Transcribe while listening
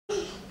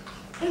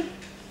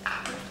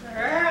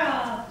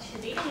Girl,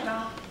 she's eating it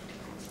all.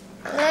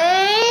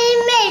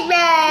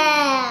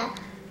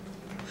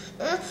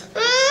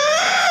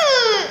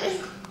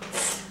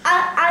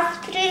 I was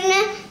putting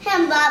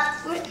him up.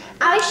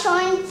 I was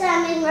showing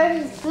Simon where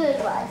his food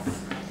was.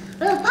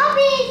 Little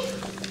puppy!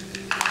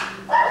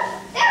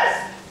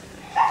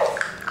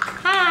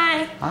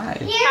 Hi. Hi.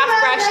 Half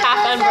brushed,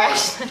 half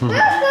unbrushed.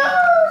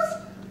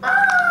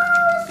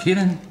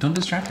 Kaden, don't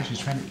distract her. She's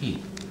trying to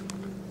eat.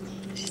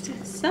 She's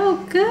doing so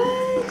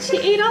good. She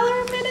ate all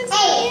her medicine.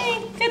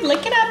 Hey. Good,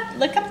 lick it up.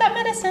 Lick up that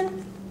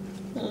medicine.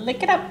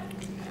 Lick it up.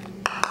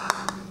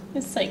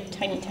 It's like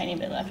tiny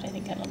bit left. I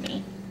think that'll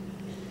be.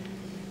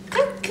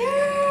 Good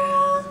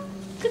girl.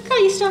 Good girl.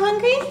 You still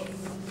hungry?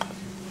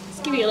 Let's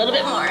give you a little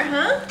bit more,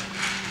 huh?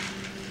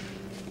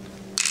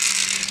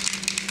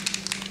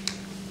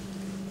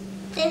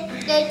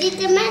 Go get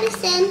the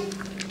medicine.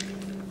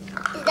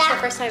 Is that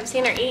the first time I've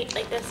seen her eat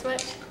like this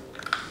much?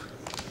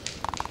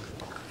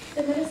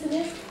 The medicine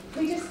is,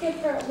 we just give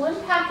her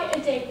 1 packet a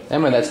day.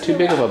 Emma, that's too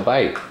big of a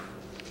bite.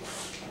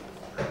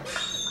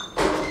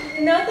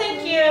 No,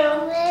 thank you.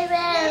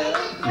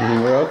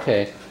 We're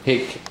okay.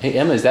 Hey,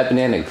 Emma, is that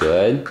banana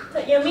good? Is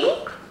that yummy?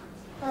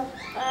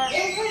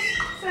 This is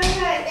for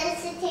her.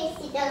 This is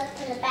tasty dose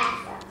for the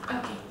bathroom.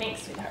 Okay,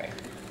 thanks, sweetheart.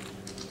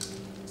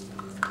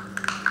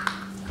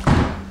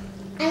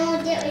 And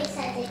we'll get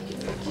excited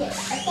too,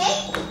 okay?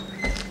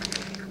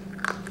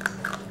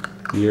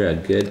 You're a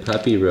good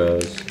puppy,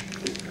 Rose.